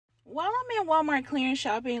While I'm in Walmart clearance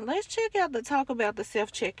shopping, let's talk about the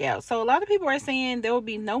self-checkout. So a lot of people are saying there will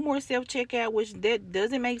be no more self-checkout, which that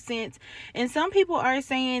doesn't make sense. And some people are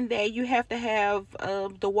saying that you have to have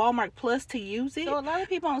the Walmart Plus to use it. So a lot of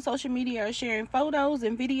people on social media are sharing photos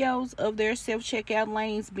and videos of their self-checkout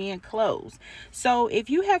lanes being closed. So if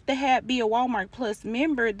you have to be a Walmart Plus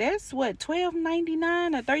member, that's what,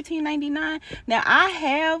 $12.99 or $13.99. Now I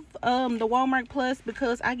have the Walmart Plus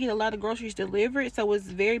because I get a lot of groceries delivered, so it's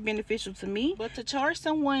very beneficial to me. But to charge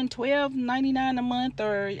someone $12.99 a month,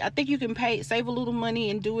 or I think you can save a little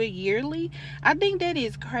money and do it yearly, I think that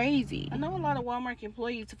is crazy. I know a lot of Walmart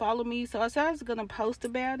employees follow me, so I said I was gonna post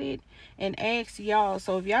about it and ask y'all.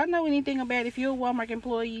 So if y'all know anything about it, if you're a Walmart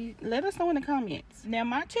employee, let us know in the comments. Now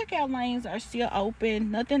my checkout lanes are still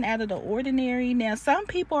open, nothing out of the ordinary. Now some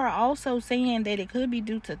people are also saying that it could be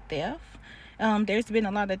due to theft. There's been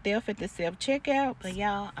a lot of theft at the self-checkout, but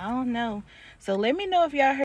y'all, I don't know. So let me know if y'all heard